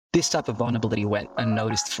This type of vulnerability went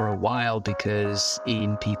unnoticed for a while because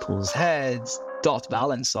in people's heads, dot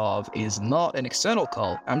balance of is not an external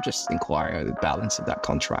call. I'm just inquiring the balance of that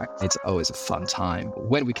contract. It's always a fun time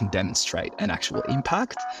when we can demonstrate an actual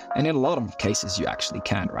impact. And in a lot of cases, you actually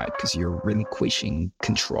can, right? Because you're relinquishing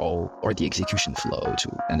control or the execution flow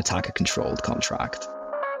to an attacker-controlled contract.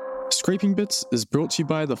 Scraping Bits is brought to you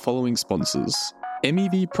by the following sponsors.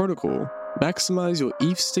 MEV Protocol. Maximize your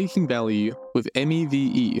ETH staking value with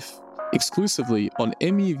MEV ETH, exclusively on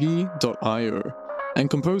mev.io. And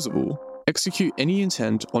Composable. Execute any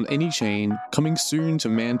intent on any chain, coming soon to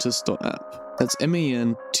mantis.app. That's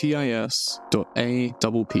mantis.app.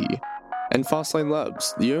 And Fastlane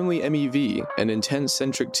Labs, the only MEV and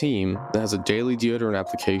intent-centric team that has a daily deodorant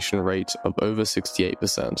application rate of over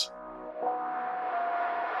 68%.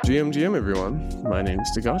 GM everyone, my name is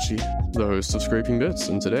Tagachi, the host of Scraping Bits,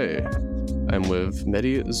 and today I'm with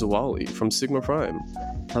Mehdi Zerouali from Sigma Prime.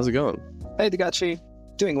 How's it going? Hey, Tagachi.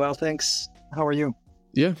 Doing well, thanks. How are you?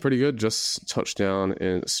 Yeah, pretty good. Just touched down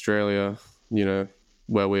in Australia,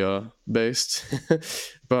 where we are based.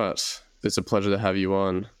 But it's a pleasure to have you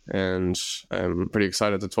on, and I'm pretty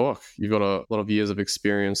excited to talk. You've got a lot of years of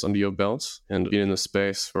experience under your belt and been in the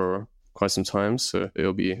space for quite some time, so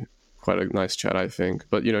it'll be quite a nice chat, I think.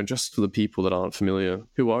 But, just for the people that aren't familiar,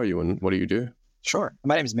 who are you and what do you do? Sure.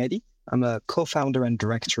 My name is Mehdi. I'm a co-founder and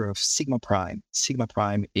director of Sigma Prime. Sigma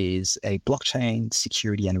Prime is a blockchain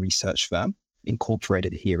security and research firm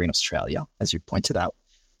incorporated here in Australia, as you pointed out,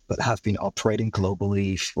 but have been operating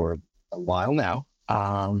globally for a while now.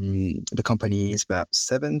 The company is about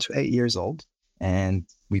 7 to 8 years old, and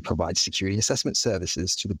we provide security assessment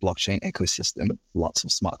services to the blockchain ecosystem. Lots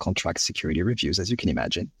of smart contract security reviews, as you can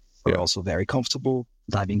imagine. We're also very comfortable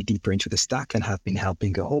diving deeper into the stack and have been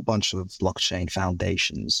helping a whole bunch of blockchain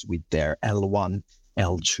foundations with their L1,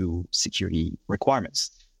 L2 security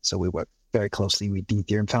requirements. So we work very closely with the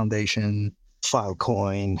Ethereum Foundation,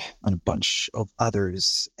 Filecoin, and a bunch of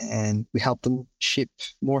others, and we help them ship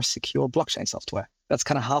more secure blockchain software. That's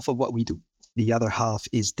kind of half of what we do. The other half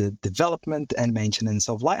is the development and maintenance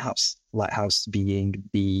of Lighthouse. Lighthouse being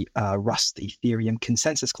the Rust Ethereum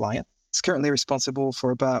consensus client. It's currently responsible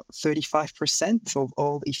for about 35% of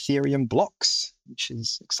all Ethereum blocks, which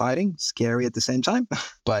is exciting, scary at the same time,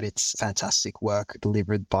 but it's fantastic work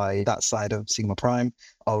delivered by that side of Sigma Prime.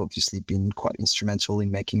 Obviously been quite instrumental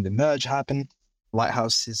in making the merge happen.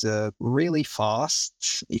 Lighthouse is a really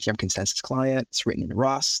fast Ethereum consensus client. It's written in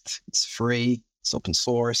Rust. It's free. It's open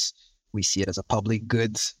source. We see it as a public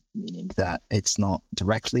good, meaning that it's not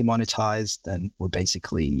directly monetized, and we're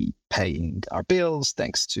basically paying our bills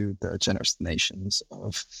thanks to the generous donations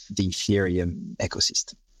of the Ethereum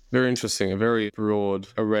ecosystem. Very interesting, a very broad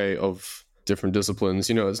array of different disciplines.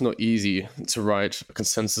 It's not easy to write a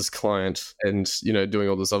consensus client and, doing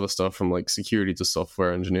all this other stuff from like security to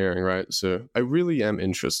software engineering, right? So I really am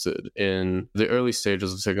interested in the early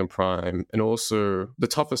stages of Sigma Prime and also the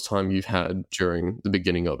toughest time you've had during the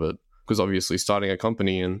beginning of it. Because obviously starting a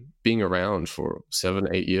company and being around for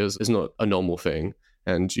 7-8 years is not a normal thing.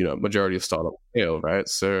 And, majority of startups fail, right?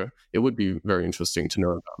 So it would be very interesting to know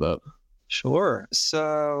about that. Sure.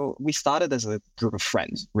 So we started as a group of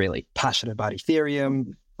friends, really passionate about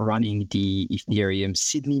Ethereum, running the Ethereum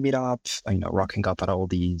Sydney meetup, rocking up at all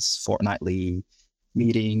these fortnightly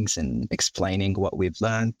meetings and explaining what we've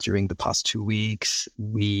learned during the past 2 weeks.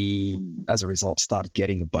 We, as a result, started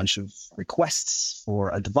getting a bunch of requests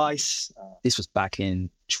for advice. This was back in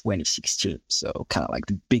 2016, so kind of like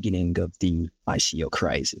the beginning of the ICO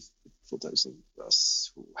craze for those of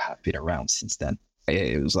us who have been around since then.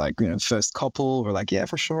 It was like, first couple were like, yeah,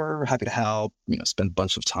 for sure, we're happy to help, spend a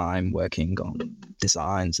bunch of time working on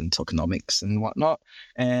designs and tokenomics and whatnot.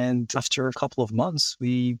 And after a couple of months,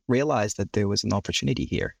 we realized that there was an opportunity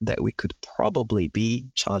here that we could probably be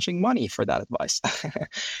charging money for that advice.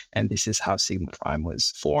 And this is how Sigma Prime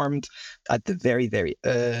was formed. At the very, very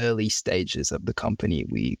early stages of the company,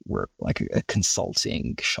 we were like a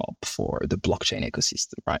consulting shop for the blockchain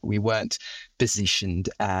ecosystem, right? We weren't positioned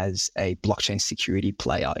as a blockchain security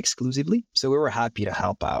player exclusively. So we were happy to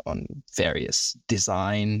help out on various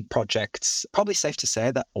design projects. Probably safe to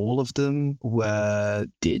say that all of them were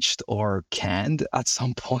ditched or canned at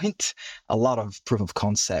some point. A lot of proof of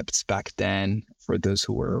concepts back then for those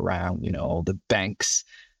who were around, all the banks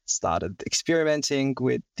started experimenting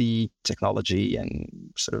with the technology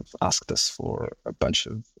and sort of asked us for a bunch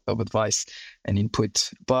of advice and input.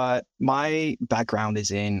 But my background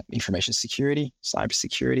is in information security,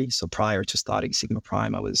 cybersecurity. So prior to starting Sigma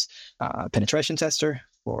Prime, I was a penetration tester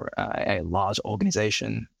for a large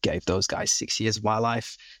organization. Gave those guys 6 years of my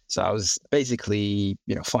life. So I was basically,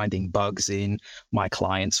 finding bugs in my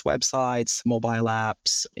clients' websites, mobile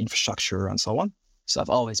apps, infrastructure, and so on. So I've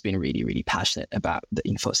always been really, really passionate about the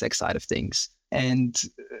InfoSec side of things. And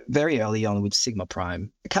very early on with Sigma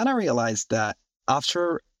Prime, I kind of realized that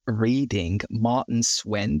after reading Martin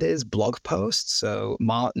Swende's blog post. So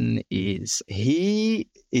Martin he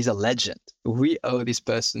is a legend. We owe this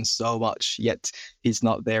person so much, yet he's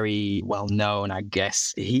not very well known, I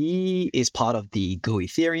guess. He is part of the Go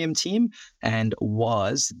Ethereum team and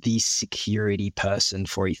was the security person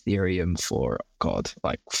for Ethereum for,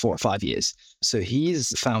 like 4 or 5 years. So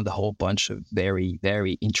he's found a whole bunch of very,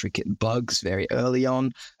 very intricate bugs very early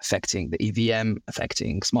on, affecting the EVM,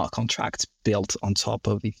 affecting smart contracts built on top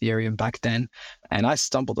of Ethereum back then. And I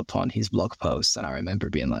stumbled upon his blog post and I remember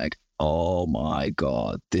being like, oh my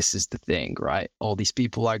God, this is the thing, right? All these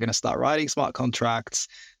people are going to start writing smart contracts.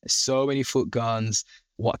 There's so many foot guns.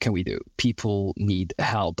 What can we do? People need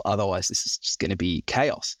help. Otherwise, this is just going to be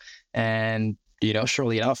chaos. And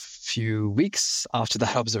surely enough, a few weeks after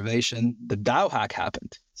that observation, the DAO hack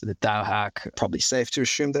happened. So the DAO hack, probably safe to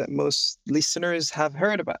assume that most listeners have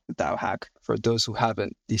heard about the DAO hack. For those who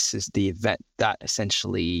haven't, this is the event that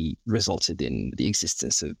essentially resulted in the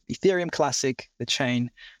existence of Ethereum Classic, the chain.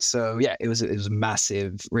 So yeah, it was a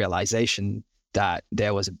massive realization that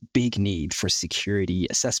there was a big need for security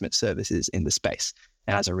assessment services in the space.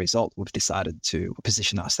 And as a result, we've decided to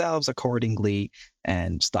position ourselves accordingly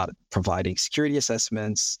and started providing security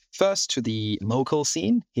assessments first to the local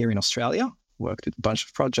scene here in Australia. Worked with a bunch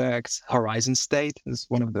of projects. Horizon State is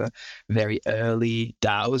one of the very early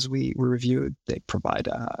DAOs we reviewed. They provide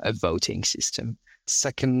a voting system.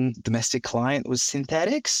 Second domestic client was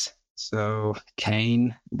Synthetics. So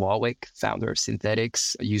Kane Warwick, founder of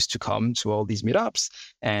Synthetics, used to come to all these meetups,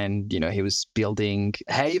 and he was building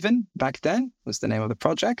Haven back then, was the name of the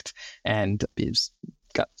project, and he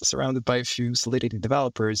got surrounded by a few Solidity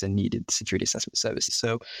developers and needed security assessment services.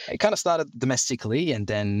 So it kind of started domestically and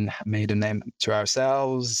then made a name to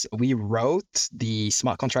ourselves. We wrote the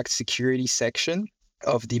smart contract security section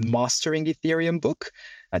of the Mastering Ethereum book.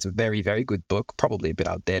 It's a very, very good book, probably a bit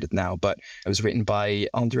outdated now, but it was written by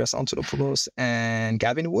Andreas Antonopoulos and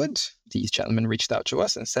Gavin Wood. These gentlemen reached out to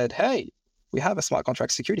us and said, hey, we have a smart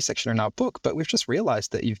contract security section in our book, but we've just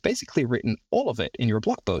realized that you've basically written all of it in your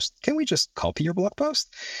blog post. Can we just copy your blog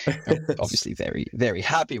post? Obviously, very, very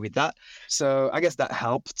happy with that. So I guess that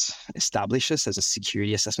helped establish us as a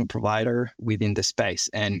security assessment provider within the space.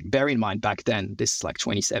 And bear in mind, back then, this is like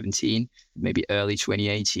 2017, maybe early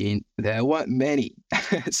 2018, there weren't many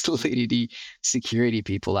Solidity security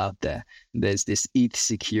people out there. There's this ETH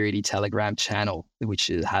security Telegram channel, which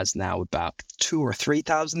has now about 2,000 or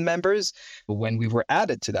 3,000 members. When we were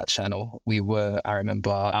added to that channel, I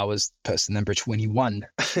remember I was person number 21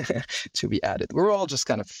 to be added. We were all just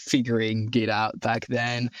kind of figuring it out back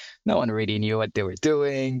then. No one really knew what they were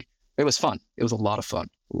doing. It was fun. It was a lot of fun,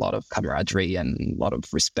 a lot of camaraderie and a lot of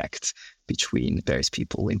respect between various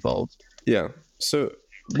people involved. Yeah. So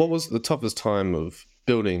what was the toughest time of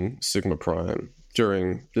building Sigma Prime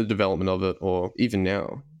during the development of it or even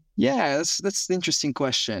now? Yeah, that's an interesting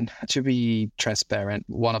question. To be transparent,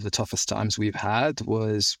 one of the toughest times we've had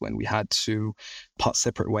was when we had to part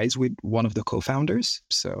separate ways with one of the co-founders.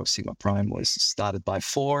 So Sigma Prime was started by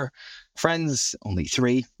 4 friends, only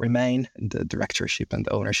 3 remain in the directorship and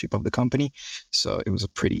the ownership of the company. So it was a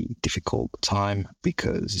pretty difficult time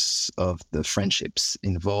because of the friendships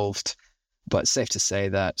involved. But safe to say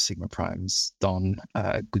that Sigma Prime's done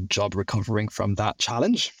a good job recovering from that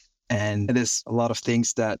challenge. And there's a lot of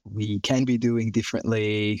things that we can be doing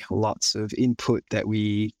differently, lots of input that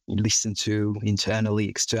we listen to internally,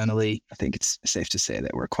 externally. I think it's safe to say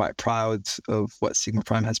that we're quite proud of what Sigma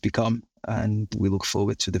Prime has become, and we look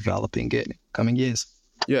forward to developing it in coming years.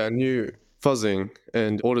 Yeah, new fuzzing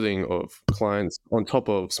and auditing of clients on top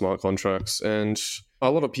of smart contracts. And a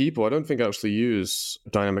lot of people, I don't think, actually use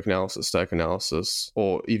dynamic analysis, stack analysis,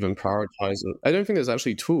 or even prioritize it. I don't think there's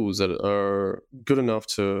actually tools that are good enough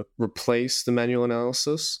to replace the manual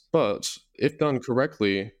analysis. But if done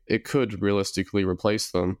correctly, it could realistically replace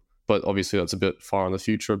them. But obviously, that's a bit far in the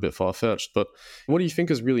future, a bit far-fetched. But what do you think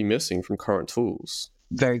is really missing from current tools?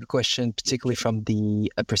 Very good question, particularly from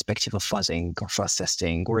the perspective of fuzzing or fuzz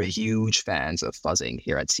testing. We're huge fans of fuzzing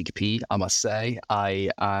here at CKP, I must say. I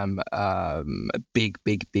am a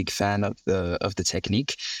big fan of the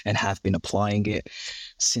technique and have been applying it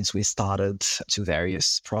since we started to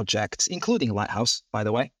various projects, including Lighthouse, by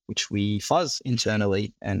the way, which we fuzz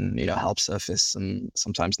internally and help surface some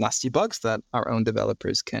sometimes nasty bugs that our own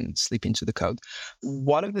developers can slip into the code.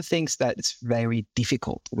 One of the things that's very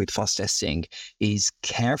difficult with fuzz testing is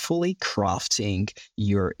carefully crafting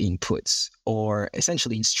your inputs, or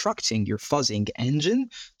essentially instructing your fuzzing engine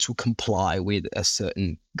to comply with a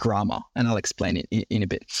certain grammar. And I'll explain it in a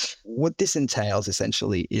bit. What this entails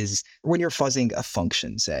essentially is when you're fuzzing a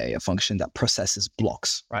function, say a function that processes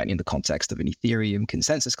blocks, right, in the context of an Ethereum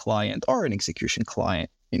consensus client or an execution client,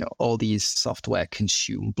 all these software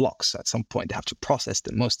consume blocks. At some point, they have to process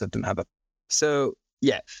them. Most of them have So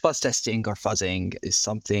yeah, fuzz testing or fuzzing is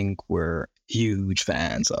something we're huge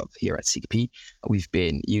fans of here at SIGP. We've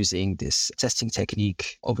been using this testing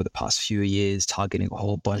technique over the past few years, targeting a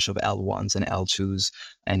whole bunch of L1s and L2s,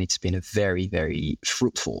 and it's been a very, very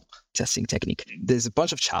fruitful testing technique. There's a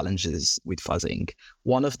bunch of challenges with fuzzing.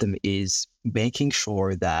 One of them is making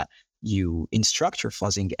sure that you instruct your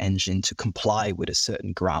fuzzing engine to comply with a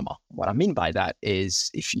certain grammar. What I mean by that is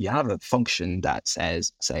if you have a function that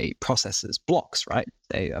says, say, processes blocks, right?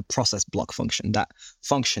 A process block function, that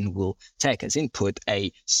function will take as input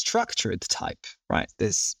a structured type, right?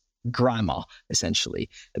 This grammar, essentially,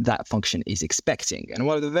 that function is expecting. And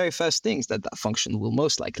one of the very first things that function will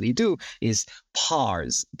most likely do is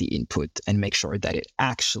parse the input and make sure that it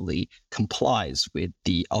actually complies with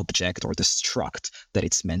the object or the struct that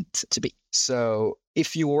it's meant to be. So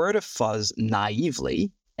if you were to fuzz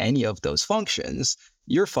naively any of those functions,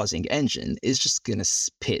 your fuzzing engine is just going to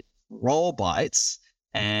spit raw bytes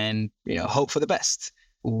and hope for the best,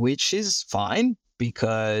 which is fine,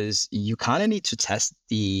 because you kind of need to test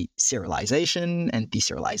the serialization and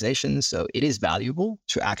deserialization. So it is valuable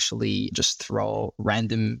to actually just throw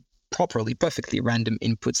perfectly random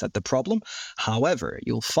inputs at the problem. However,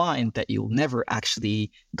 you'll find that you'll never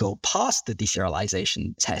actually go past the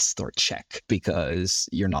deserialization test or check, because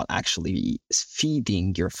you're not actually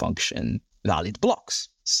feeding your function valid blocks.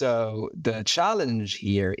 So the challenge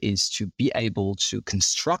here is to be able to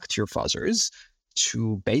construct your fuzzers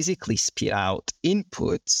to basically spit out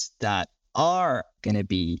inputs that are going to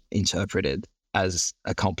be interpreted as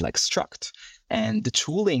a complex struct. And the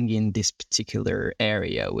tooling in this particular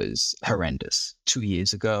area was horrendous. 2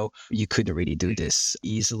 years ago, you couldn't really do this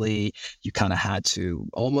easily. You kind of had to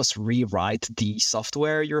almost rewrite the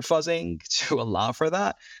software you're fuzzing to allow for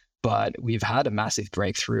that. But we've had a massive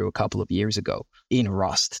breakthrough a couple of years ago in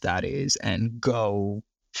Rust, that is, and Go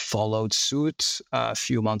followed suit a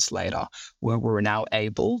few months later, where we're now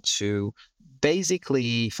able to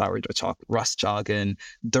basically, if I were to talk Rust jargon,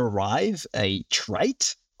 derive a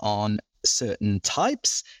trait on certain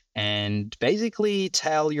types and basically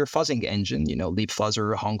tell your fuzzing engine,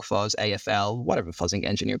 libfuzzer, honkfuzz, AFL, whatever fuzzing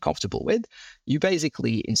engine you're comfortable with, you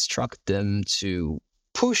basically instruct them to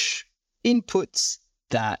push inputs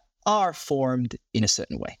that are formed in a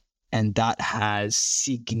certain way. And that has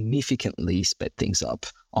significantly sped things up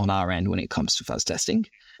on our end when it comes to fuzz testing.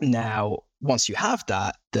 Now, once you have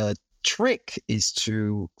that, the trick is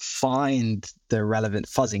to find the relevant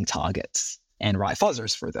fuzzing targets and write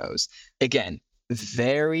fuzzers for those. Again,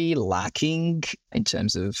 very lacking in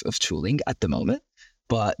terms of tooling at the moment,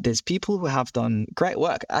 but there's people who have done great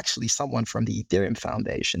work. Actually, someone from the Ethereum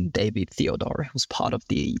Foundation, David Theodore, who's part of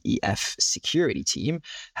the EF security team,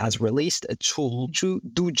 has released a tool to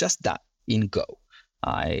do just that in Go.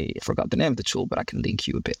 I forgot the name of the tool, but I can link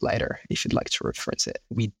you a bit later if you'd like to reference it.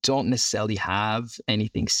 We don't necessarily have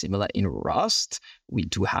anything similar in Rust. We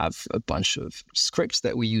do have a bunch of scripts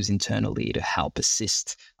that we use internally to help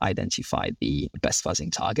assist identify the best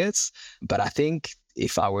fuzzing targets. But I think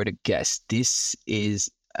if I were to guess, this is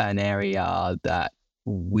an area that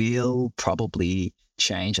will probably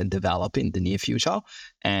change and develop in the near future.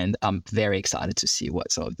 And I'm very excited to see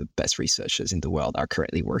what some of the best researchers in the world are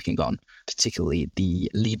currently working on, particularly the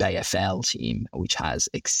libAFL team, which has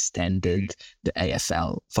extended the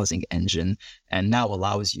AFL fuzzing engine and now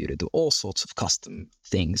allows you to do all sorts of custom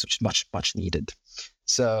things, which is much, much needed.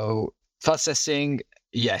 So fuzz testing,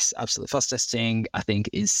 yes, absolutely. Fuzz testing, I think,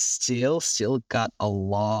 is still got a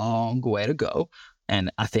long way to go. And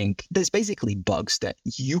I think there's basically bugs that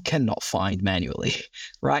you cannot find manually,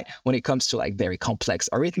 right? When it comes to like very complex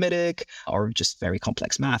arithmetic or just very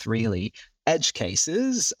complex math, really, edge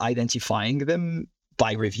cases, identifying them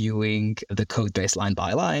by reviewing the code base line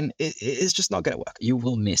by line is just not going to work. You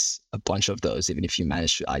will miss a bunch of those, even if you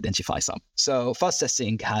manage to identify some. So fuzz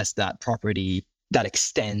testing has that property that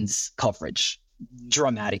extends coverage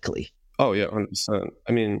dramatically. Oh, yeah, 100%.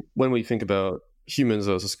 I mean, when we think about humans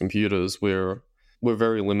versus computers, we're we're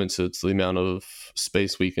very limited to the amount of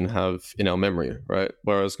space we can have in our memory, right?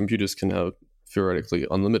 Whereas computers can have theoretically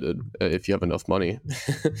unlimited if you have enough money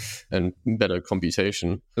and better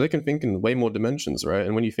computation. They can think in way more dimensions, right?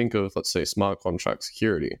 And when you think of, let's say, smart contract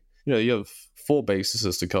security, you have 4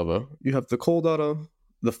 bases to cover. You have the call data,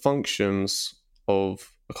 the functions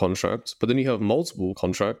of a contract, but then you have multiple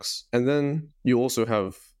contracts, and then you also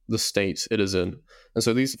have the state it is in. And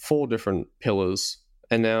so these 4 different pillars,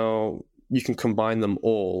 and now you can combine them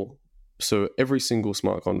all. So every single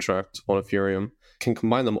smart contract on Ethereum can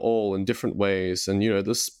combine them all in different ways. And,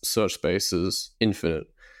 this search space is infinite.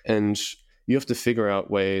 And you have to figure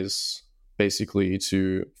out ways basically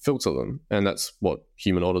to filter them. And that's what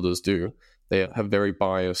human auditors do. They have very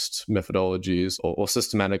biased methodologies or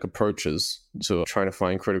systematic approaches to trying to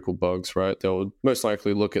find critical bugs, right? They'll most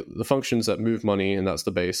likely look at the functions that move money, and that's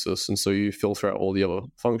the basis. And so you filter out all the other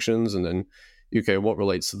functions, and then, okay, what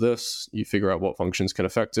relates to this? You figure out what functions can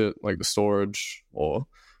affect it, like the storage or,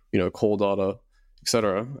 call data,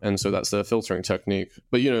 etc. And so that's their filtering technique.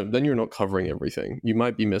 But, then you're not covering everything. You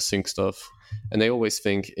might be missing stuff. And they always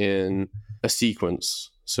think in a sequence,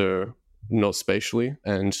 so not spatially.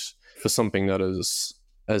 And for something that is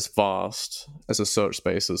as vast as a search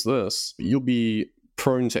space as this, you'll be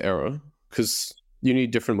prone to error because you need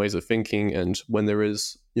different ways of thinking. And when there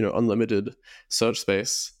is, unlimited search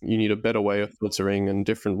space, you need a better way of filtering and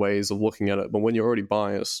different ways of looking at it. But when you're already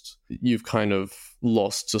biased, you've kind of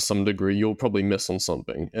lost to some degree. You'll probably miss on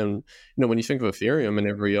something. And, when you think of Ethereum and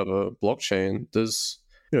every other blockchain, there's,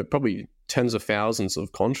 probably tens of thousands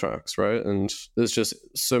of contracts, right? And there's just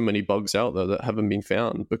so many bugs out there that haven't been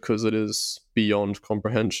found because it is beyond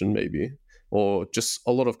comprehension, maybe, or just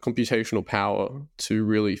a lot of computational power to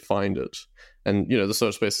really find it. And, the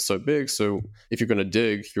search space is so big. So if you're going to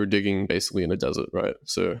dig, you're digging basically in a desert, right?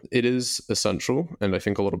 So it is essential. And I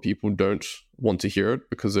think a lot of people don't want to hear it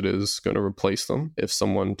because it is going to replace them if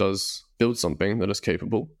someone does build something that is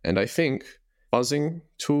capable. And I think fuzzing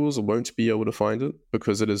tools won't be able to find it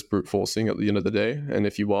because it is brute forcing at the end of the day. And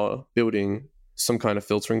if you are building some kind of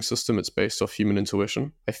filtering system, it's based off human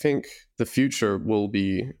intuition. I think the future will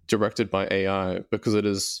be directed by AI because it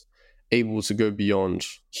is able to go beyond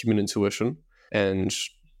human intuition and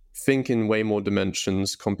think in way more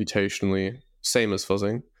dimensions computationally, same as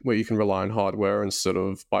fuzzing, where you can rely on hardware instead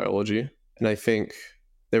of biology. And I think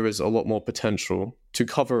there is a lot more potential to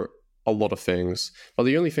cover a lot of things. But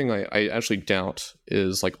the only thing I actually doubt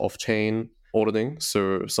is like off-chain auditing,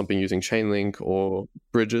 so something using Chainlink or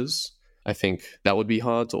bridges. I think that would be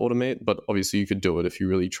hard to automate, but obviously you could do it if you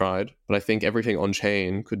really tried. But I think everything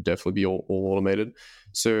on-chain could definitely be all automated.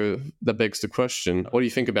 So that begs the question, what do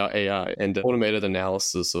you think about AI and automated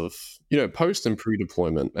analysis of, post and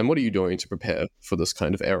pre-deployment? And what are you doing to prepare for this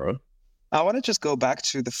kind of era? I want to just go back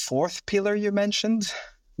to the 4th pillar you mentioned,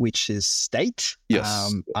 which is state.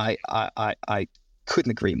 Yes. I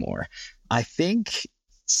couldn't agree more. I think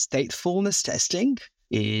statefulness testing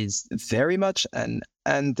is very much an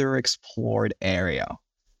underexplored area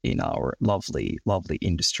in our lovely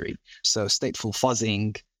industry. So stateful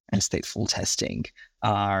fuzzing and stateful testing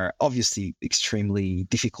are obviously extremely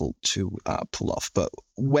difficult to pull off. But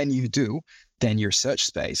when you do, then your search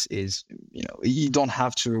space is, you don't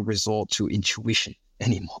have to resort to intuition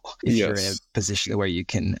anymore. If you're in a position where you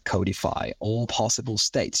can codify all possible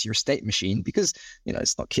states, your state machine, because,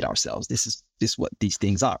 let's not kid ourselves. This is what these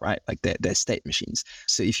things are, right? Like they're state machines.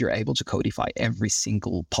 So if you're able to codify every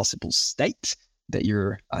single possible state that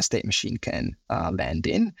your state machine can land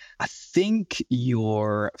in, I think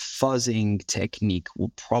your fuzzing technique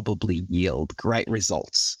will probably yield great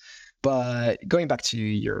results. But going back to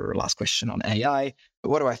your last question on AI,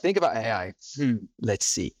 what do I think about AI? Let's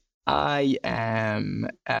see. I am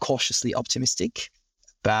cautiously optimistic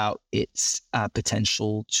about its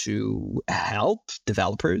potential to help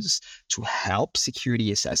developers, to help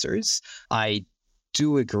security assessors. I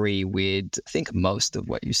do agree with, I think, most of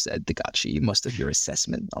what you said, Dagachi, most of your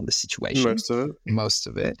assessment on the situation. Most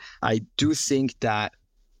of it. I do think that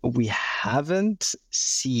we haven't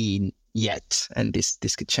seen yet, and this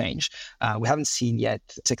could change. We haven't seen yet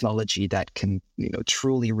technology that can,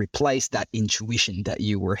 truly replace that intuition that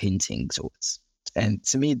you were hinting towards. And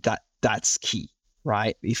to me, that's key,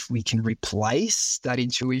 right? If we can replace that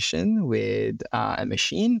intuition with a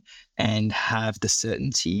machine and have the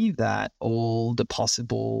certainty that all the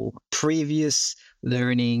possible previous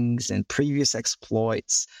learnings and previous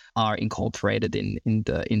exploits are incorporated in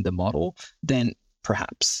the model, then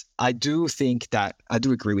perhaps. I do think that I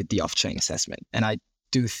do agree with the off-chain assessment. And I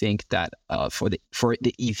do think that for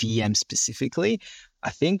the EVM specifically, I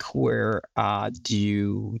think we're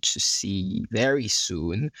due to see very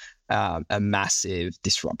soon a massive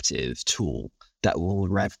disruptive tool that will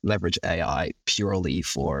leverage AI purely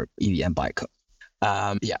for EVM bytecode.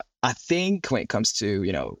 I think when it comes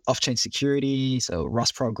to, off-chain security, so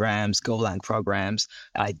Rust programs, Golang programs,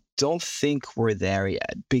 I don't think we're there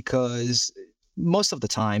yet, because most of the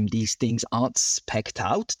time these things aren't spec'd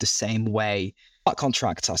out the same way smart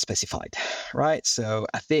contracts are specified, right? So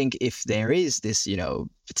I think if there is this,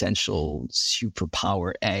 potential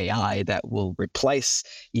superpower AI that will replace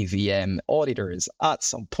EVM auditors at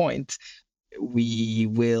some point, we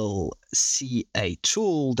will see a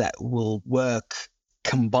tool that will work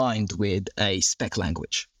combined with a spec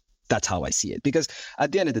language. That's how I see it. Because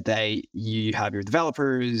at the end of the day, you have your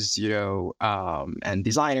developers, and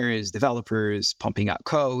designers, developers pumping out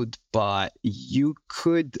code, but you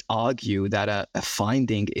could argue that a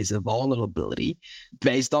finding is a vulnerability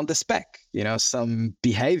based on the spec. Some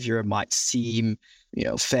behavior might seem,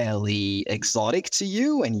 fairly exotic to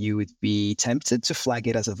you, and you would be tempted to flag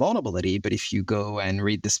it as a vulnerability. But if you go and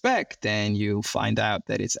read the spec, then you find out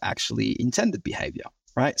that it's actually intended behavior.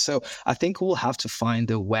 Right. So I think we'll have to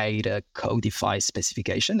find a way to codify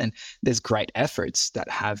specification. And there's great efforts that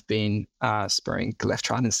have been spurring left,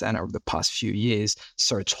 right, and center over the past few years.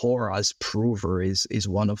 Certora's prover is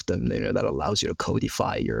one of them, that allows you to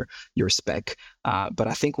codify your spec. But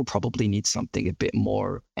I think we'll probably need something a bit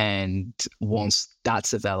more. And once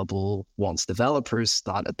that's available, once developers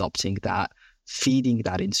start adopting that, feeding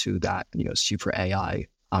that into that, super AI,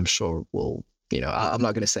 I'm sure we'll, I'm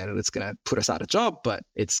not going to say that it's going to put us out of job, but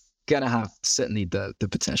it's going to have certainly the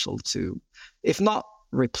potential to, if not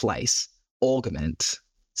replace, augment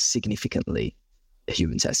significantly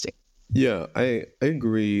human testing. Yeah, I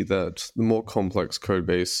agree that the more complex code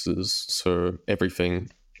bases, so everything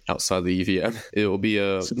outside the EVM, it will be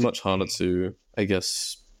much harder to, I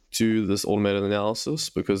guess, do this automated analysis,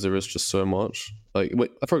 because there is just so much. Like,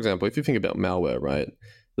 for example, if you think about malware, right?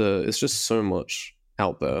 It's just so much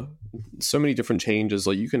out there, so many different changes.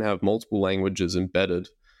 Like, you can have multiple languages embedded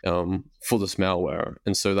for this malware,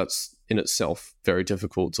 and so that's in itself very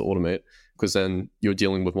difficult to automate, because then you're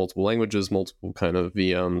dealing with multiple languages, multiple kind of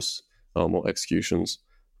VMs or executions,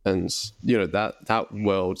 and that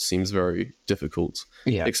world seems very difficult.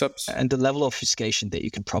 Yeah, except and the level of obfuscation that you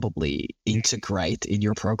can probably integrate in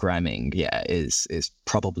your programming, is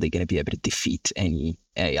probably going to be able to defeat any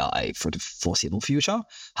AI for the foreseeable future.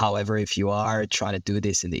 However, if you are trying to do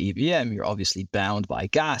this in the EVM, you're obviously bound by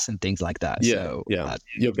gas and things like that.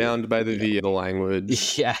 You're bound by the VM, the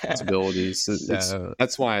language, abilities.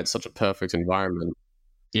 That's why it's such a perfect environment.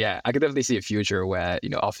 Yeah, I could definitely see a future where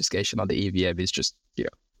obfuscation on the EVM is just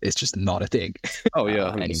it's just not a thing. Oh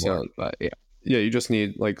yeah, anymore. But you just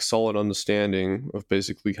need like solid understanding of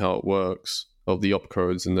basically how it works, of the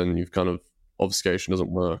opcodes, and then you've kind of, obfuscation doesn't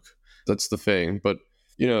work. That's the thing. But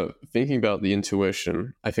thinking about the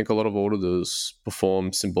intuition, I think a lot of auditors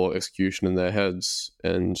perform symbolic execution in their heads,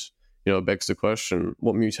 and it begs the question: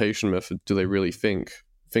 what mutation method do they really think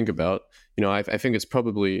about? I think it's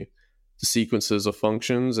probably the sequences of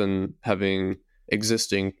functions and having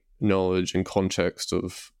existing knowledge and context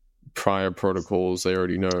of prior protocols they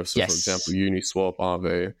already know. So, yes. For example, Uniswap,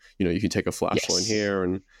 Aave, you can take a flash line here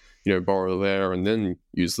and borrow there, and then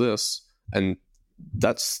use this. And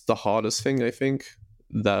that's the hardest thing, I think,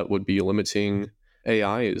 that would be limiting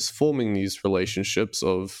AI, is forming these relationships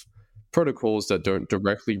of protocols that don't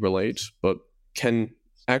directly relate, but can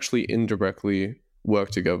actually indirectly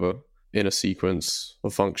work together in a sequence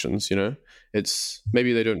of functions. It's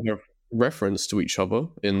maybe they don't have reference to each other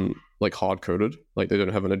in like hard-coded, like they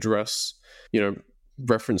don't have an address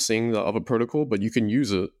referencing the other protocol, but you can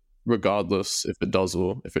use it regardless if it does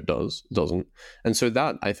or if it doesn't. And so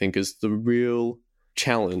that, I think, is the real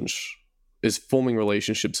challenge, is forming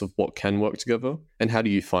relationships of what can work together, and how do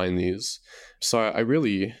you find these. So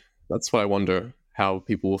that's what I wonder how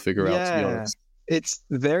people will figure out, to be honest. It's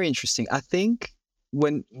very interesting. I think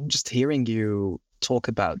when just hearing you talk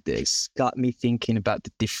about this got me thinking about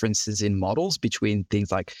the differences in models between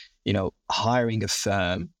things like, hiring a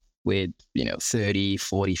firm with, 30,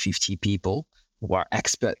 40, 50 people who are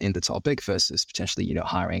expert in the topic versus potentially,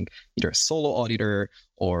 hiring either a solo auditor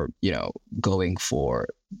or, going for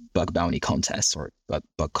bug bounty contests or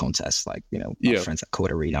bug contests like, my friends at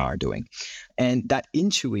Code Arena are doing. And that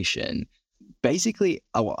intuition, basically,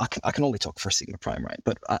 I can only talk for Sigma Prime, right?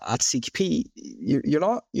 But at CKP, you're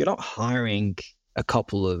not hiring a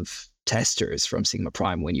couple of testers from Sigma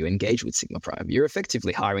Prime when you engage with Sigma Prime. You're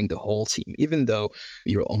effectively hiring the whole team, even though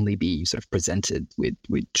you'll only be sort of presented with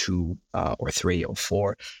two or three or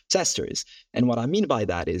four testers. And what I mean by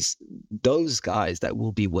that is those guys that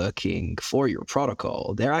will be working for your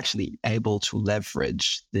protocol, they're actually able to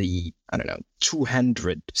leverage the,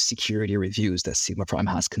 200 security reviews that Sigma Prime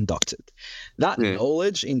has conducted. That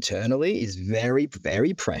knowledge internally is very,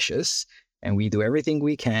 very precious. And we do everything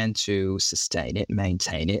we can to sustain it,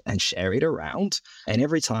 maintain it, and share it around. And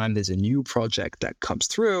every time there's a new project that comes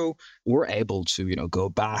through, we're able to, go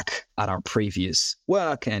back at our previous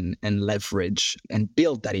work and leverage and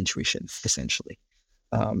build that intuition, essentially.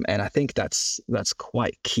 And I think that's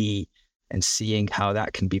quite key. And seeing how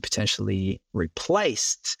that can be potentially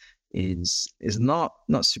replaced is not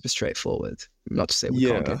super straightforward. Not to say we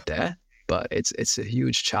can't get there, but it's a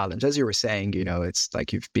huge challenge. As you were saying, it's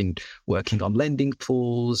like you've been working on lending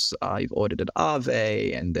pools, you've audited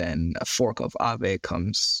Aave, and then a fork of Aave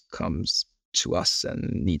comes to us and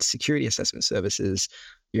needs security assessment services.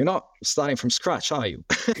 You're not starting from scratch, are you?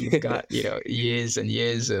 You've got, years and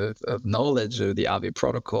years of knowledge of the Aave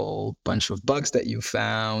protocol, bunch of bugs that you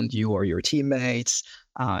found, you or your teammates,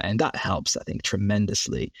 and that helps, I think,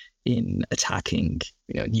 tremendously in attacking,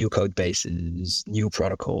 new code bases, new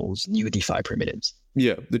protocols, new DeFi primitives.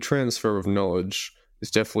 Yeah, the transfer of knowledge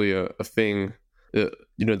is definitely a thing.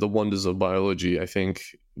 The wonders of biology, I think,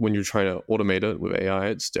 when you're trying to automate it with AI,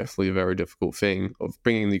 it's definitely a very difficult thing of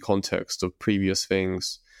bringing the context of previous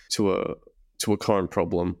things to a current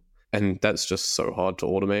problem. And that's just so hard to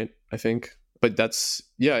automate, I think. But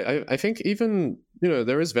I think even,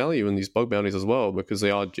 there is value in these bug bounties as well, because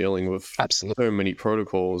they are dealing with absolutely so many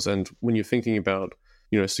protocols. And when you're thinking about,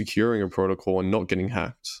 securing a protocol and not getting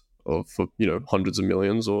hacked for, hundreds of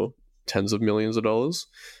millions or tens of millions of dollars,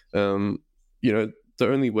 the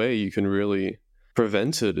only way you can really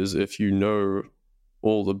prevent it is if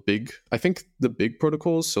all the big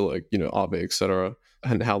protocols, so like, Aave, etc.,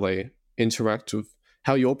 and how they interact with,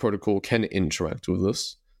 how your protocol can interact with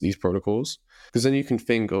these protocols. Because then you can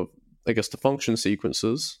think of, I guess, the function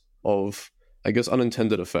sequences of, I guess,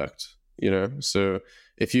 unintended effect, So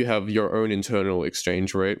if you have your own internal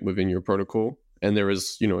exchange rate within your protocol and there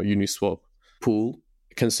is, a Uniswap pool,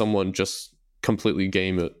 can someone just completely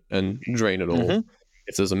game it and drain it all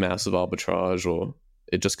if there's a massive arbitrage, or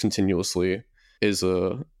it just continuously is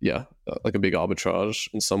like a big arbitrage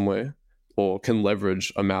in some way, or can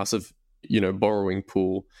leverage a massive, borrowing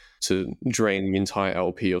pool to drain the entire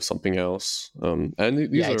LP of something else.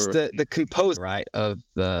 It's the compose, right, of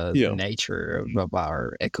the nature of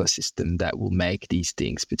our ecosystem that will make these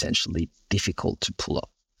things potentially difficult to pull up.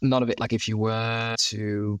 None of it, like if you were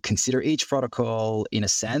to consider each protocol in a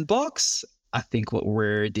sandbox, I think what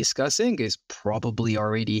we're discussing is probably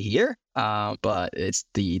already here, but it's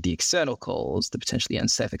the external calls, the potentially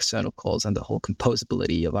unsafe external calls, and the whole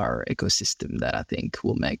composability of our ecosystem that I think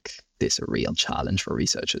will make this a real challenge for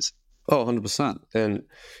researchers. Oh, 100%. And,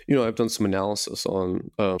 I've done some analysis on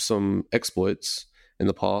some exploits in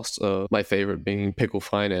the past. My favorite being Pickle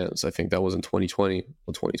Finance. I think that was in 2020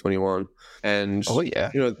 or 2021. And,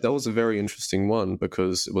 that was a very interesting one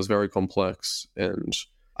because it was very complex, and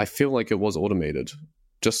I feel like it was automated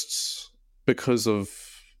just because of,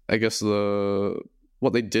 I guess,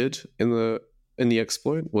 what they did in the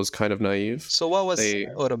exploit was kind of naive. So what was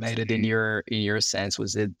automated in your sense?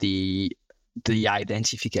 Was it the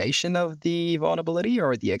identification of the vulnerability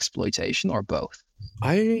or the exploitation, or both?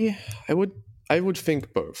 I would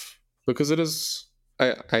think both, because it is,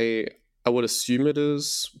 I would assume it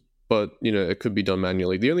is, but it could be done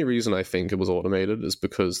manually. The only reason I think it was automated is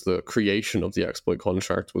because the creation of the exploit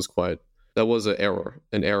contract was there was an error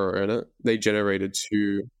in it. They generated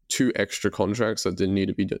two extra contracts that didn't need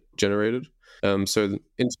to be generated. So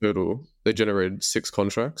in total, they generated 6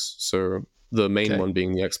 contracts. So the main one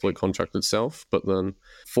being the exploit contract itself, but then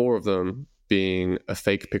 4 of them being a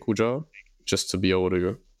fake pickle jar, just to be able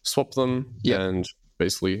to swap them and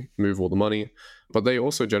basically move all the money. But they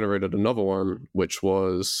also generated another one, which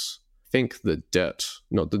was, I think, the debt,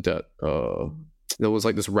 not the debt. There was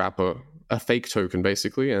like this wrapper, a fake token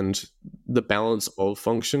basically, and the balance of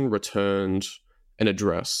function returned an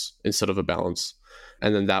address instead of a balance.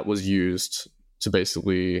 And then that was used to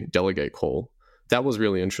basically delegate call. That was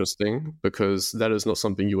really interesting because that is not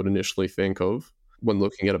something you would initially think of when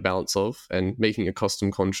looking at a balance of and making a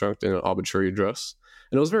custom contract in an arbitrary address.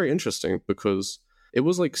 And it was very interesting because it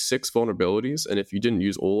was like 6 vulnerabilities, and if you didn't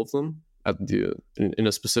use all of them in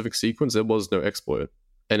a specific sequence, there was no exploit.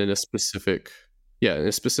 And in a specific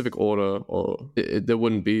order, or there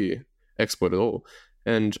wouldn't be exploit at all.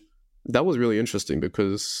 And that was really interesting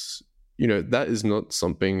because, that is not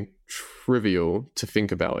something trivial to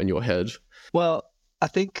think about in your head. Well, I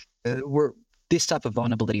think this type of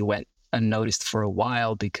vulnerability went unnoticed for a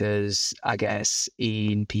while because I guess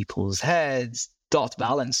in people's heads, dot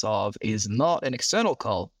balance of is not an external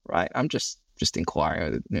call, right? I'm just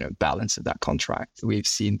inquiring, balance of that contract. We've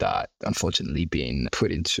seen that unfortunately being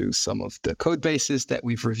put into some of the code bases that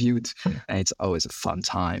we've reviewed, and it's always a fun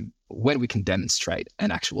time when we can demonstrate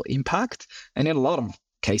an actual impact. And in a lot of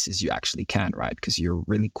cases, you actually can, right? Because you're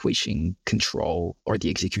relinquishing control or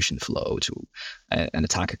the execution flow to an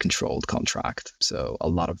attacker-controlled contract. So a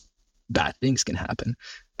lot of bad things can happen.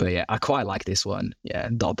 But yeah, I quite like this one. Yeah,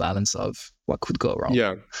 dot balance of what could go wrong.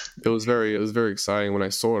 Yeah, it was very exciting when I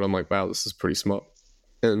saw it. I'm like, wow, this is pretty smart.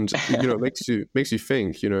 And it makes you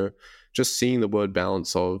think. Just seeing the word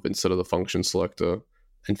balance of instead of the function selector,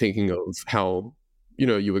 and thinking of how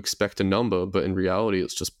you expect a number, but in reality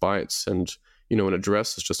it's just bytes, and an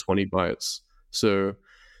address is just 20 bytes. So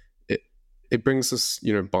it brings this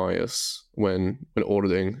bias when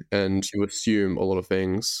auditing, and you assume a lot of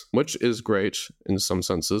things, which is great in some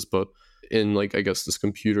senses, but in I guess this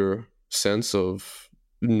computer sense of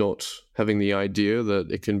not having the idea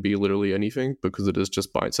that it can be literally anything because it is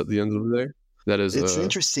just bytes at the end of the day. It's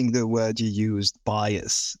interesting the word you used,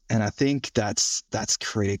 bias, and I think that's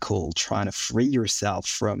critical. Trying to free yourself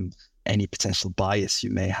from any potential bias you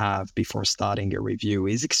may have before starting a review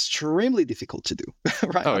is extremely difficult to do,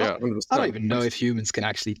 right? Oh, yeah, I don't even know if humans can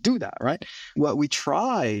actually do that, right? What we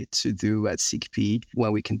try to do at SIGP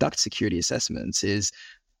when we conduct security assessments is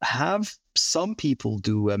have some people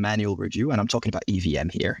do a manual review, and I'm talking about EVM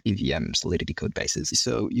here, EVM solidity code bases.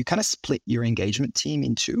 So you kind of split your engagement team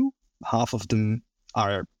in two. Half of them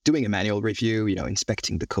are doing a manual review,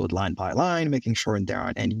 inspecting the code line by line, making sure there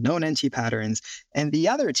aren't any known anti-patterns. And the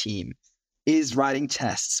other team is writing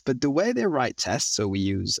tests. But the way they write tests, so we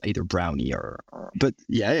use either Brownie but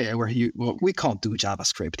we can't do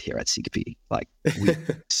JavaScript here at SIGP.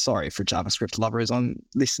 Sorry for JavaScript lovers on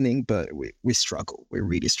listening, but we struggle. We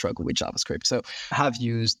really struggle with JavaScript. So I have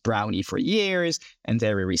used Brownie for years, and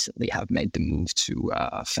very recently have made the move to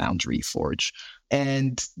Foundry Forge.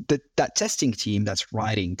 And that testing team that's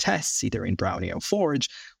writing tests, either in Brownie or Forge,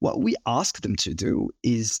 what we ask them to do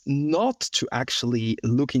is not to actually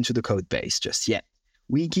look into the code base just yet.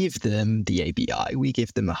 We give them the ABI. We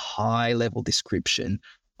give them a high-level description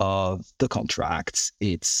of the contracts,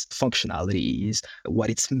 its functionalities, what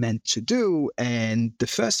it's meant to do. And the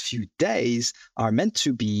first few days are meant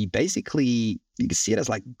to be basically, you can see it as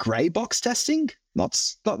gray box testing. Not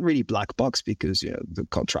really black box, because the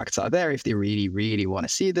contracts are there. If they really, really want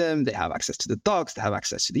to see them, they have access to the docs, they have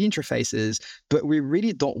access to the interfaces. But we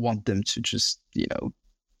really don't want them to just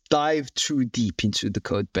dive too deep into the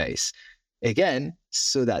code base. Again,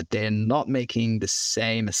 so that they're not making the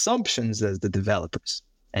same assumptions as the developers.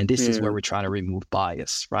 And this is where we're trying to remove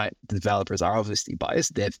bias, right? The developers are obviously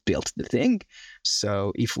biased. They've built the thing.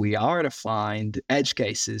 So if we are to find edge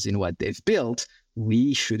cases in what they've built,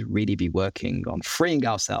 we should really be working on freeing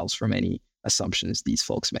ourselves from any assumptions these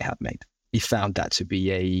folks may have made. We found that to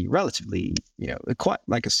be a relatively, quite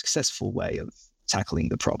a successful way of tackling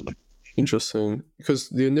the problem. Interesting. Because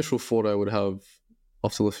the initial thought I would have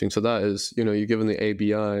after listening to that is, you're given the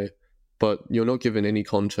ABI, but you're not given any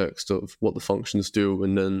context of what the functions do,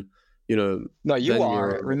 and then No, you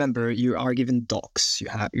are. Remember, you are given docs.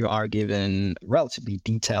 You are given relatively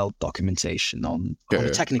detailed documentation on a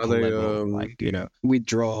technical level.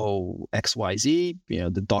 Withdraw XYZ.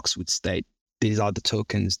 The docs would state these are the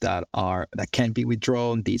tokens that can be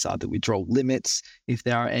withdrawn. These are the withdrawal limits, if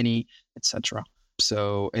there are any, etc.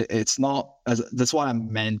 So it's not. That's what I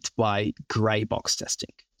meant by gray box testing.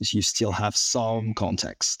 Is you still have some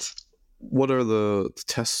context. What are the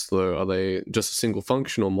tests, though? Are they just a single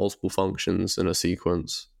function or multiple functions in a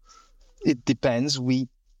sequence? It depends. We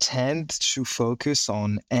tend to focus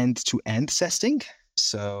on end-to-end testing.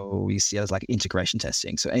 So we see it as integration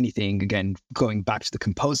testing. So anything, again, going back to the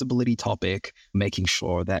composability topic, making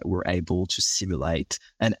sure that we're able to simulate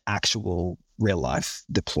an actual real-life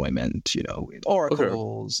deployment, with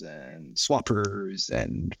oracles and swappers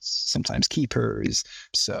and sometimes keepers.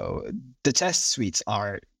 So the test suites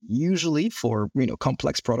are usually for,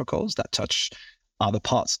 complex protocols that touch other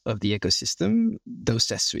parts of the ecosystem. Those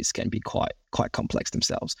test suites can be quite complex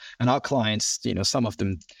themselves. And our clients, some of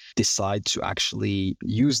them decide to actually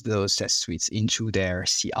use those test suites into their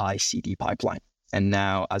CI/CD pipeline. And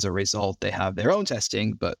now, as a result, they have their own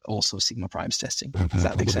testing, but also Sigma Prime's testing. Does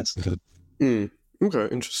that make sense? Okay,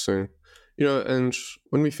 interesting. And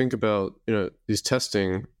when we think about, these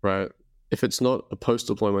testing, right, if it's not a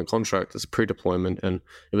post-deployment contract, it's pre-deployment. And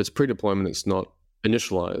if it's pre-deployment, it's not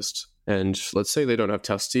initialized. And let's say they don't have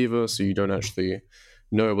tests either, so you don't actually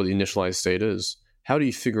know what the initialized state is. How do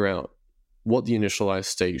you figure out what the initialized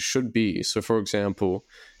state should be? So, for example,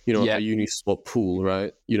 a Uniswap pool,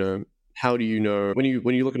 right? How do you know when you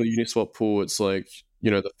look at a Uniswap pool? It's like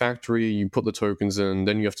the factory. You put the tokens in,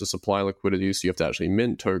 then you have to supply liquidity, so you have to actually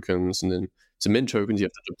mint tokens, and then to mint tokens, you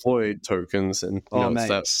have to deploy tokens, and it's mate,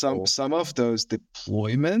 that. some of those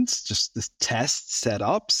deployments, just the test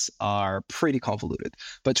setups, are pretty convoluted.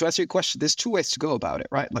 But to answer your question, there's two ways to go about it,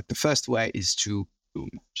 right? Like the first way is to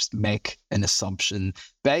just make an assumption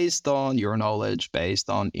based on your knowledge, based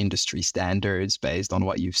on industry standards, based on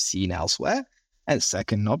what you've seen elsewhere. And the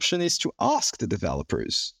second option is to ask the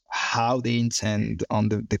developers how they intend on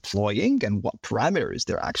deploying and what parameters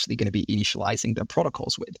they're actually going to be initializing their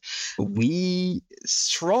protocols with. We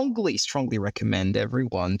strongly recommend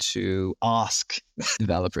everyone to ask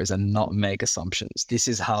developers and not make assumptions. This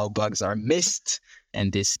is how bugs are missed.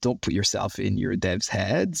 And don't put yourself in your devs'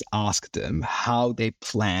 heads. Ask them how they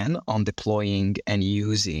plan on deploying and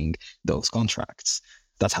using those contracts.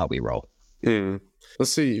 That's how we roll.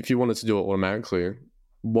 Let's see, if you wanted to do it automatically,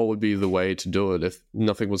 what would be the way to do it if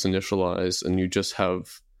nothing was initialized and you just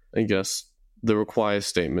have, I guess, the require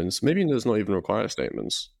statements? Maybe there's not even require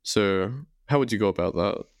statements. So how would you go about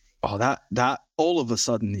that? Oh, that all of a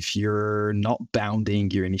sudden, if you're not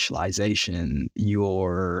bounding your initialization,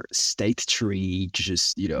 your state tree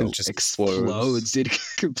just explodes in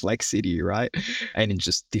complexity, right? And in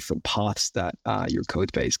just different paths that your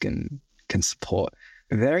code base can support.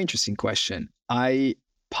 Very interesting question.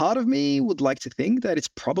 Part of me would like to think that it's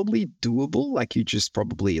probably doable, like you just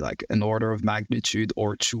probably like an order of magnitude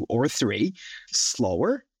or 2 or 3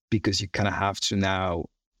 slower, because you kind of have to now,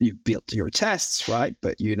 you've built your tests, right?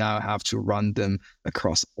 But you now have to run them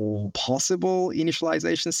across all possible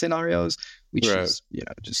initialization scenarios, which is,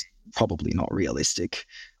 just probably not realistic.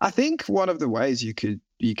 I think one of the ways you could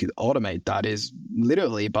automate that is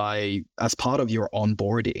literally by, as part of your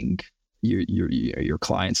onboarding, your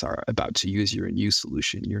clients are about to use your new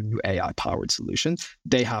solution, your new AI-powered solution.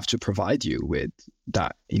 They have to provide you with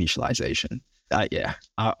that initialization.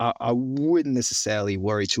 I wouldn't necessarily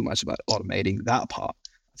worry too much about automating that part.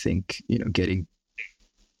 I think, getting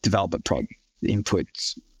development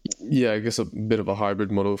inputs. Yeah, I guess a bit of a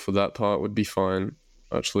hybrid model for that part would be fine,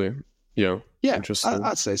 actually. Yeah, interesting.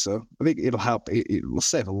 I'd say so. I think it'll help. It will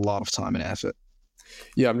save a lot of time and effort.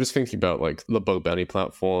 Yeah, I'm just thinking about like the bug bounty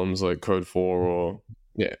platforms like Code4 or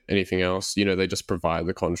anything else. They just provide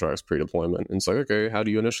the contracts pre-deployment. And it's like, okay, how do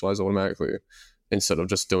you initialize automatically? Instead of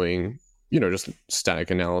just doing, just static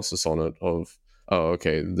analysis on it of, oh,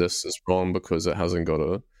 okay, this is wrong because it hasn't got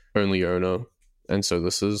a only owner. And so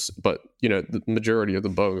this is, but, the majority of the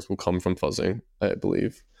bugs will come from fuzzing, I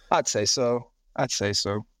believe. I'd say so.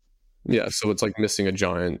 Yeah, so it's like missing a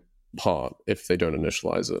giant part if they don't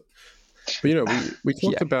initialize it. But we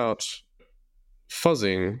talked about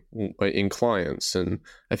fuzzing in clients, and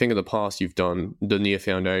I think in the past you've done the Near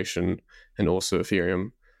Foundation and also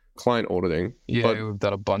Ethereum client auditing. Yeah, but we've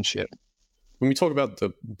done a bunch yet. When we talk about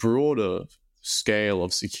the broader scale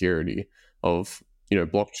of security of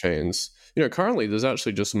blockchains, currently there's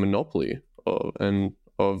actually just a monopoly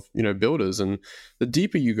of builders, and the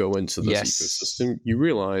deeper you go into this ecosystem, you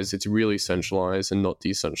realize it's really centralized and not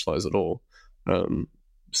decentralized at all.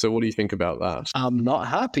 So what do you think about that? I'm not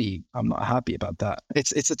happy about that.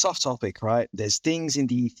 It's a tough topic, right? There's things in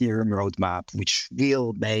the Ethereum roadmap which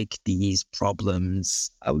will make these problems,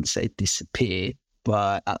 I would say, disappear,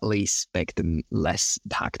 but at least make them less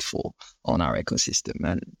impactful on our ecosystem.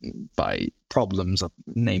 And by problems,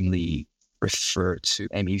 namely refer to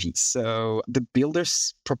MEV. So the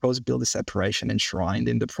proposed builder separation enshrined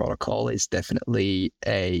in the protocol is definitely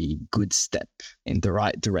a good step in the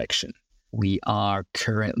right direction. We are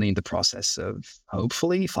currently in the process of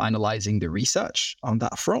hopefully finalizing the research on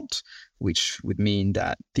that front, which would mean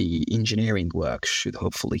that the engineering work should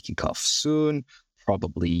hopefully kick off soon,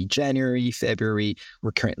 probably January, February.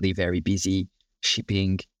 We're currently very busy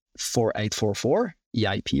shipping 4844,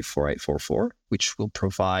 EIP 4844, which will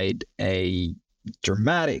provide a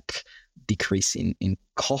dramatic decrease in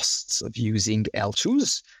costs of using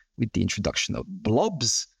L2s with the introduction of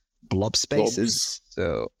blobs. Blob spaces.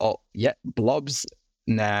 So, blobs.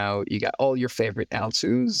 Now you got all your favorite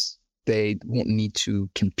L2s. They won't need to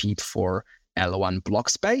compete for L1 block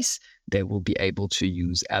space. They will be able to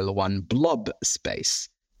use L1 blob space,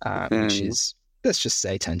 which is, let's just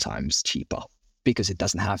say, 10 times cheaper because it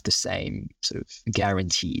doesn't have the same sort of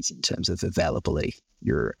guarantees in terms of availability.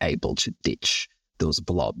 You're able to ditch those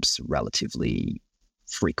blobs relatively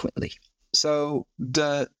frequently. So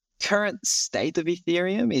the current state of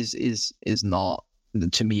Ethereum is not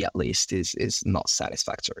to me at least, is not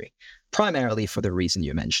satisfactory. Primarily for the reason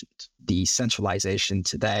you mentioned. The centralization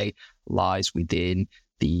today lies within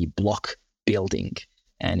the block building.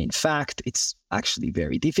 And in fact, it's actually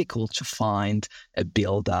very difficult to find a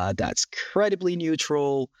builder that's credibly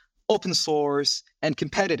neutral, open source, and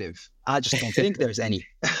competitive. I just don't think there's any.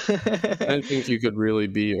 I don't think you could really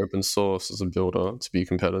be open source as a builder to be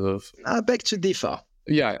competitive. I beg to differ.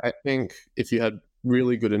 Yeah, I think if you had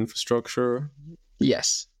really good infrastructure,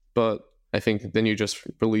 yes. But I think then you just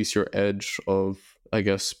release your edge of, I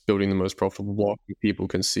guess, building the most profitable block people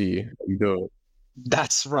can see you do it.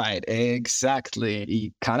 That's right. Exactly.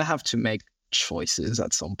 You kind of have to make choices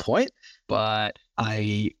at some point, but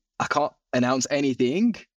I can't announce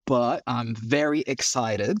anything, but I'm very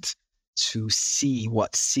excited to see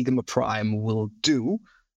what Sigma Prime will do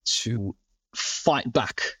to fight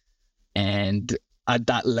back and at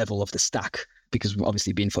that level of the stack, because we've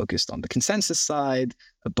obviously been focused on the consensus side.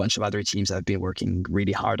 A bunch of other teams have been working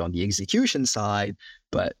really hard on the execution side,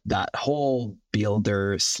 but that whole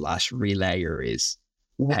builder / relayer is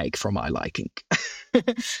heck for my liking.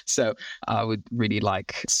 So I would really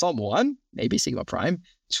like someone, maybe Sigma Prime,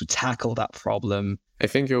 to tackle that problem. I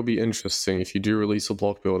think it'll be interesting if you do release a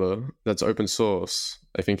block builder that's open source.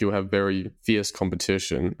 I think you'll have very fierce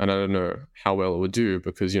competition, and I don't know how well it would do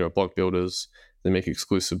because, block builders, they make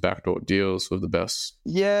exclusive backdoor deals with the best.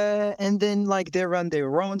 Yeah, and then they run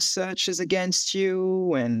their own searches against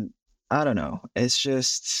you, and I don't know. It's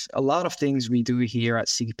just a lot of things we do here at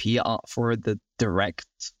CP are for the direct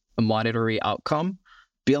monetary outcome.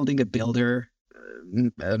 Building a builder,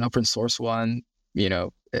 an open source one,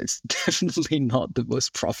 it's definitely not the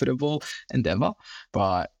most profitable endeavor.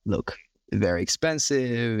 But look, very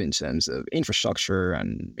expensive in terms of infrastructure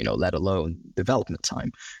and, let alone development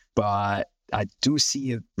time. But I do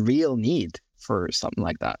see a real need for something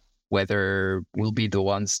like that, whether we'll be the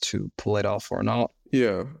ones to pull it off or not.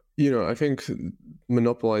 Yeah. I think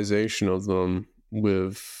monopolization of them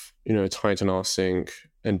with, Titan Rsync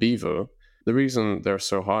and Beaver, the reason they're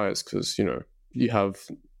so high is because, you have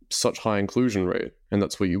such high inclusion rate, and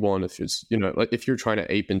that's what you want. If it's, if you're trying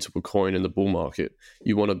to ape into a coin in the bull market,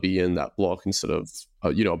 you want to be in that block instead of,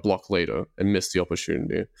 a block later and miss the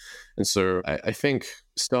opportunity. And so I think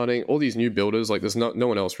starting all these new builders, there's no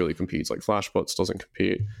one else really competes. Flashbots doesn't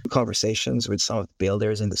compete. Conversations with some of the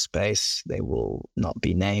builders in the space, they will not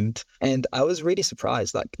be named. And I was really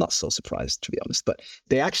surprised, not so surprised to be honest, but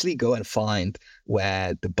they actually go and find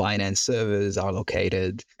where the Binance servers are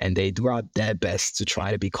located, and they do their best to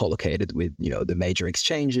try to be co-located with, the major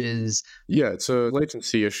exchanges. Yeah, it's a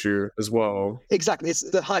latency issue as well. Exactly. It's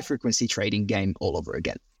the high frequency trading game all over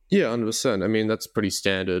again. Yeah, 100%. I mean, that's pretty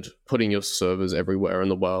standard. Putting your servers everywhere in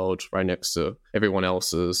the world, right next to everyone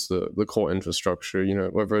else's, the core infrastructure,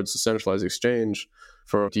 whether it's a centralized exchange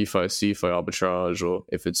for DeFi, CeFi arbitrage, or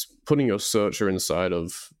if it's putting your searcher inside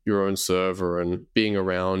of your own server and being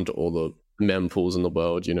around all the mempools in the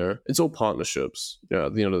world, it's all partnerships,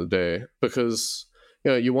 at the end of the day, because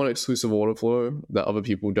you want exclusive order flow that other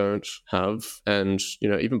people don't have. And,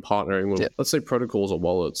 even partnering with, let's say, protocols or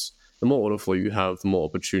wallets, the more order flow you have, the more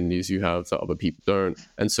opportunities you have that other people don't.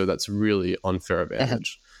 And so that's really unfair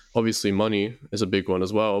advantage. Obviously, money is a big one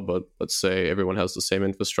as well, but let's say everyone has the same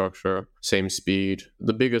infrastructure, same speed.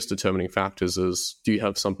 The biggest determining factors is, do you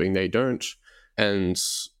have something they don't? And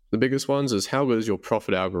the biggest ones is, how good is your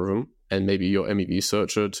profit algorithm and maybe your MEV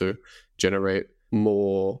searcher to generate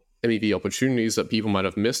more MEV opportunities that people might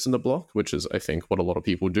have missed in the block, which is, I think, what a lot of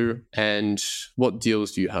people do. And what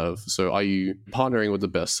deals do you have? So are you partnering with the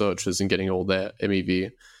best searchers and getting all their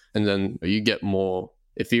MEV? And then you get more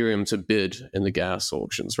Ethereum to bid in the gas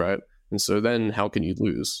auctions, right? And so then how can you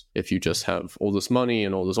lose if you just have all this money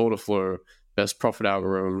and all this order flow, best profit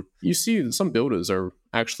algorithm? You see that some builders are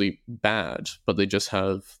actually bad, but they just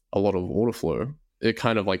have a lot of order flow. It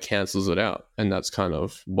kind of cancels it out. And that's kind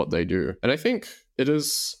of what they do. And I think it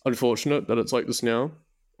is unfortunate that it's like this now.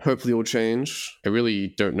 Hopefully it will change. I really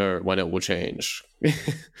don't know when it will change.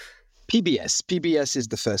 PBS is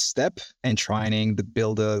the first step, and trying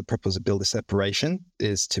the proposed builder separation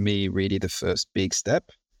is, to me, really the first big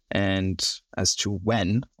step. And as to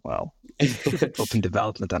when, well, open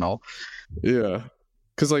development and all. Yeah.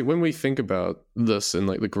 Because when we think about this in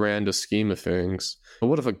the grander scheme of things,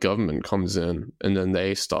 what if a government comes in and then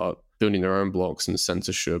they start building their own blocks and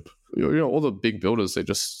censorship? All the big builders, they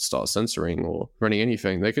just start censoring or running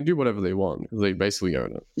anything. They can do whatever they want. They basically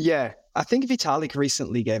own it. Yeah. I think Vitalik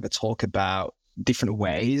recently gave a talk about different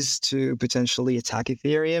ways to potentially attack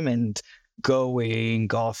Ethereum, and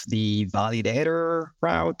going off the validator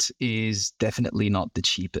route is definitely not the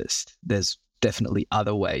cheapest. There's definitely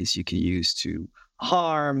other ways you can use to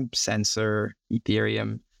harm, sensor,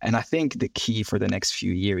 Ethereum. And I think the key for the next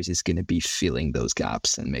few years is going to be filling those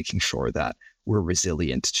gaps and making sure that we're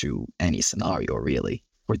resilient to any scenario, really.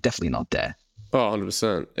 We're definitely not there. Oh,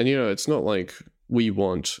 100%. And, it's not like we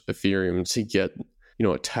want Ethereum to get,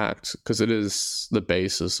 attacked, because it is the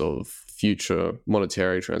basis of future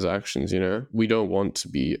monetary transactions. We don't want to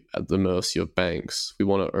be at the mercy of banks. We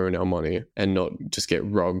want to earn our money and not just get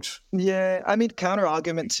rugged. Yeah, I mean, counter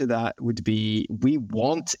argument to that would be we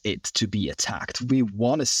want it to be attacked. We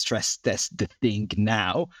want to stress test the thing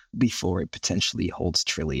now before it potentially holds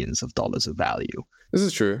trillions of dollars of value. This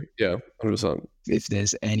is true. Yeah, 100%. If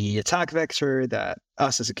there's any attack vector that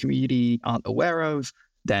us as a community aren't aware of,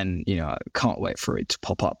 then, I can't wait for it to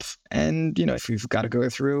pop up. And, if we've got to go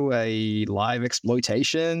through a live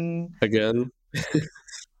exploitation again,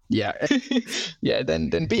 yeah, then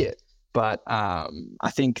be it. But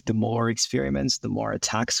I think the more experiments, the more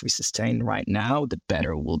attacks we sustain right now, the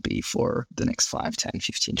better it will be for the next 5, 10,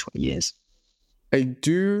 15, 20 years. I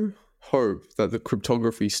do hope that the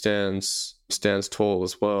cryptography stands tall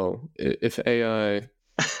as well. If AI...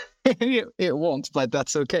 It won't, but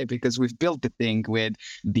that's okay, because we've built the thing with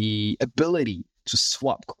the ability to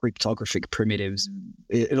swap cryptographic primitives.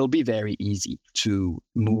 It'll be very easy to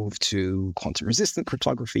move to quantum resistant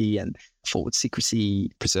cryptography and forward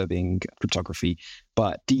secrecy preserving cryptography.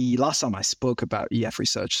 But the last time I spoke about EF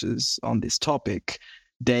researchers on this topic,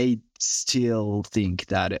 they still think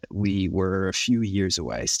that we were a few years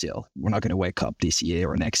away still. We're not going to wake up this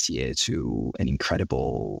year or next year to an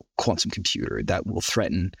incredible quantum computer that will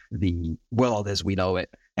threaten the world as we know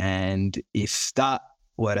it. And if that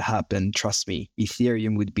were to happen, trust me,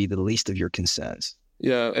 Ethereum would be the least of your concerns.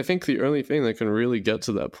 Yeah, I think the only thing that can really get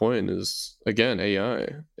to that point is, again, AI.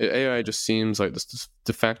 AI just seems like this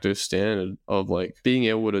de facto standard of like being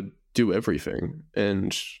able to do everything.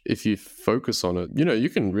 And if you focus on it, you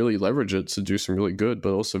can really leverage it to do some really good,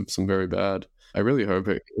 but also some very bad. I really hope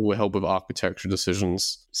it will help with architecture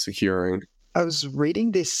decisions, securing. I was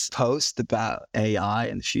reading this post about AI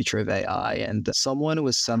and the future of AI, and someone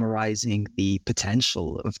was summarizing the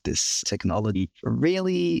potential of this technology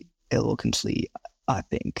really eloquently, I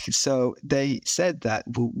think. So they said that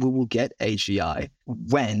we will get AGI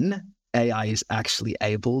when AI is actually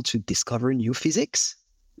able to discover new physics.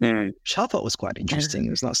 Which I thought was quite interesting. It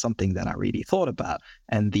was not something that I really thought about.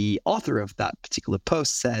 And the author of that particular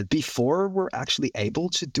post said, before we're actually able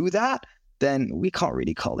to do that, then we can't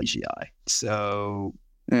really call it AGI. So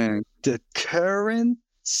the current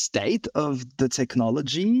state of the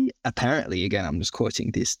technology, apparently, again, I'm just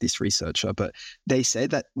quoting this researcher, but they say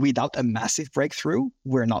that without a massive breakthrough,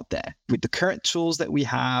 we're not there. With the current tools that we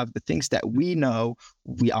have, the things that we know,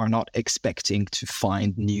 we are not expecting to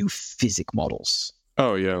find new physics models.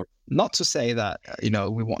 Oh, yeah. Not to say that,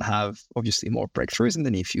 we won't have, obviously, more breakthroughs in the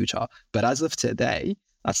near future, but as of today,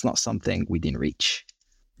 that's not something within reach.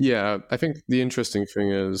 Yeah, I think the interesting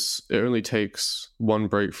thing is it only takes one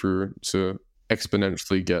breakthrough to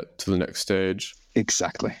exponentially get to the next stage.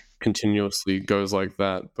 Exactly. Continuously goes like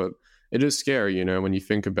that, but it is scary, when you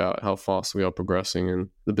think about how fast we are progressing, and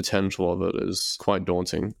the potential of it is quite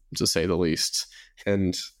daunting, to say the least.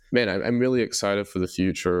 And man, I'm really excited for the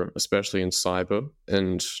future, especially in cyber,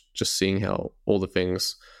 and just seeing how all the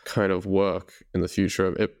things kind of work in the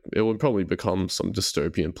future. It will probably become some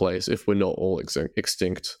dystopian place if we're not all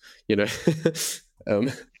extinct,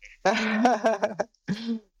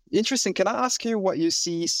 Interesting. Can I ask you what you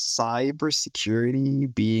see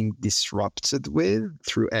cybersecurity being disrupted with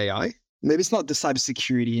through AI? Maybe it's not the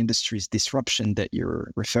cybersecurity industry's disruption that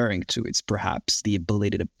you're referring to. It's perhaps the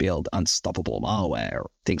ability to build unstoppable malware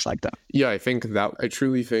or things like that. Yeah, I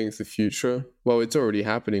truly think the future, well, it's already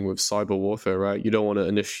happening with cyber warfare, right? You don't want to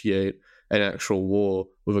initiate an actual war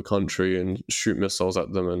with a country and shoot missiles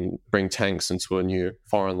at them and bring tanks into a new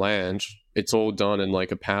foreign land. It's all done in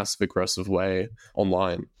like a passive aggressive way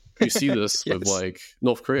online. You see this yes. with like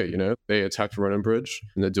North Korea, they attacked Ronin Bridge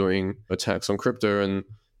and they're doing attacks on crypto, and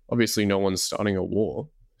obviously no one's starting a war.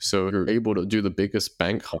 So you're able to do the biggest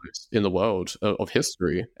bank heist in the world of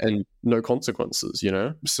history and no consequences,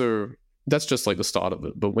 So that's just like the start of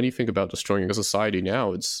it. But when you think about destroying a society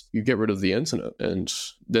now, it's you get rid of the internet, and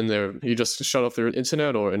then you just shut off their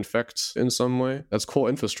internet or infect in some way. That's core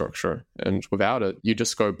infrastructure. And without it, you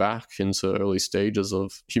just go back into early stages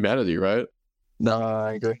of humanity, right? No,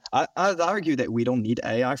 I agree. I'd argue that we don't need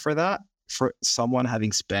AI for that. For someone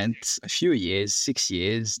having spent a few years, 6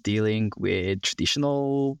 years, dealing with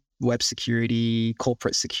traditional web security,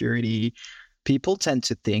 corporate security, People tend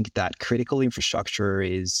to think that critical infrastructure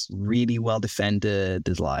is really well defended.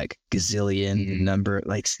 There's like gazillion number.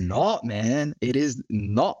 Like, it's not, man. It is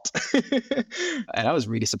not. And I was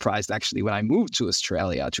really surprised actually when I moved to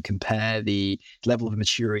Australia to compare the level of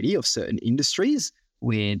maturity of certain industries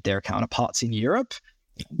with their counterparts in Europe.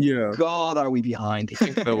 Yeah. God, are we behind? I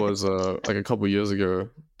think there was like a couple of years ago,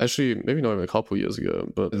 actually maybe not even a couple of years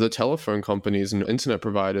ago, but the telephone companies and internet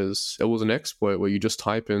providers, there was an exploit where you just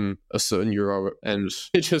type in a certain URL and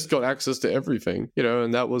it just got access to everything,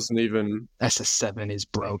 and that wasn't even... SS7 is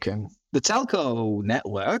broken. The telco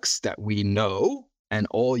networks that we know and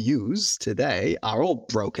all use today are all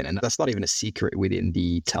broken. And that's not even a secret within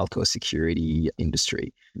the telco security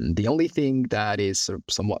industry. The only thing that is sort of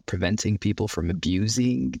somewhat preventing people from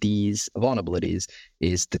abusing these vulnerabilities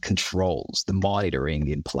is the controls, the monitoring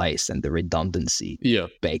in place, and the redundancy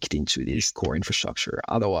baked into this core infrastructure.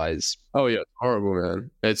 Otherwise... Oh, yeah. It's horrible,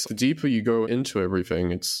 man. It's the deeper you go into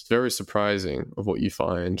everything, it's very surprising of what you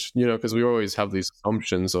find, because we always have these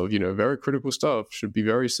assumptions of, very critical stuff should be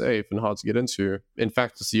very safe and hard to get into. In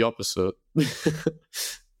fact, it's the opposite.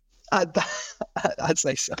 I'd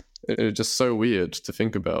say so. It's just so weird to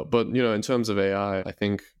think about. But, in terms of AI, I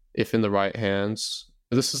think if in the right hands,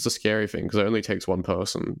 this is the scary thing, because it only takes one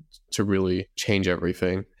person to really change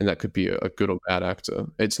everything. And that could be a good or bad actor.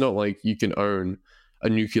 It's not like you can own a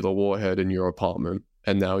nuclear warhead in your apartment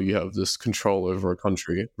and now you have this control over a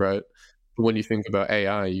country, right? But when you think about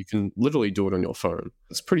AI, you can literally do it on your phone.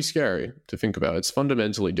 It's pretty scary to think about. It's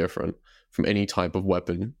fundamentally different from any type of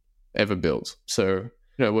weapon ever built. So,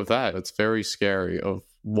 with that, it's very scary of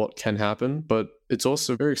what can happen, but it's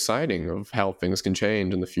also very exciting of how things can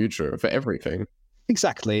change in the future for everything.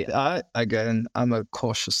 Exactly. Again, I'm a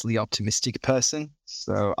cautiously optimistic person,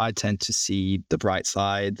 so I tend to see the bright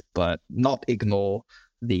side, but not ignore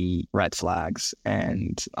the red flags.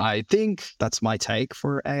 And I think that's my take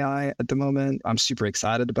for AI at the moment. I'm super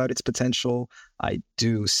excited about its potential. I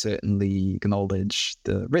do certainly acknowledge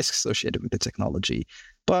the risks associated with the technology.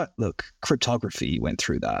 But look, cryptography went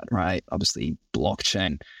through that, right? Obviously,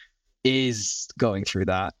 blockchain is going through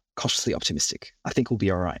that. Cautiously optimistic. I think we'll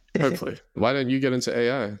be all right. Hopefully. Why don't you get into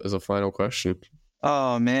AI as a final question?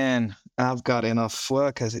 Oh, man, I've got enough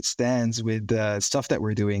work as it stands with stuff that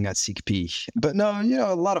we're doing at SIGP. But no,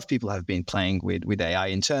 a lot of people have been playing with AI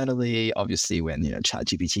internally. Obviously, when,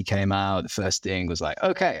 ChatGPT came out, the first thing was like,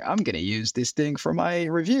 okay, I'm going to use this thing for my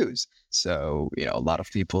reviews. So, a lot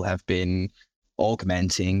of people have been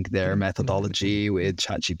augmenting their methodology with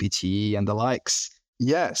ChatGPT and the likes.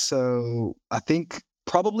 Yeah, so I think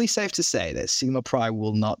probably safe to say that Sigma Prime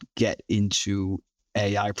will not get into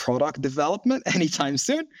AI product development anytime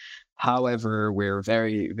soon. However, we're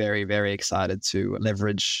very, very, very excited to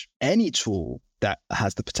leverage any tool that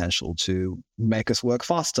has the potential to make us work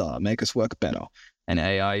faster, make us work better. And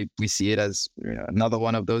AI, we see it as another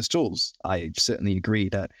one of those tools. I certainly agree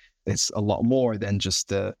that it's a lot more than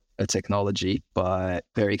just a technology, but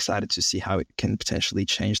very excited to see how it can potentially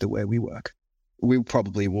change the way we work. We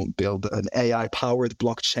probably won't build an AI-powered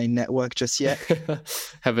blockchain network just yet.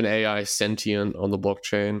 Have an AI sentient on the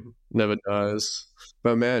blockchain, never dies.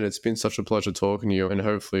 But man, it's been such a pleasure talking to you. And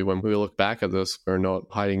hopefully when we look back at this, we're not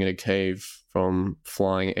hiding in a cave from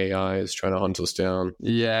flying AIs trying to hunt us down.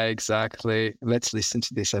 Yeah, exactly. Let's listen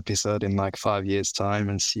to this episode in like 5 years' time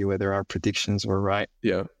and see whether our predictions were right.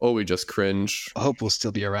 Yeah, or we just cringe. I hope we'll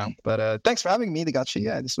still be around. But thanks for having me, Nagachi.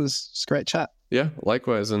 Yeah, this was a great chat. Yeah,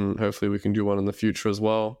 likewise. And hopefully we can do one in the future as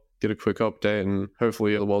well. Get a quick update and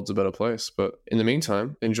hopefully the world's a better place. But in the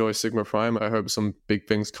meantime, enjoy Sigma Prime. I hope some big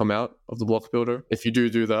things come out of the block builder. If you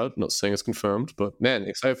do that, not saying it's confirmed, but man,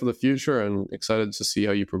 excited for the future and excited to see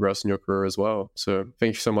how you progress in your career as well. So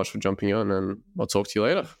thank you so much for jumping on and I'll talk to you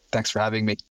later. Thanks for having me.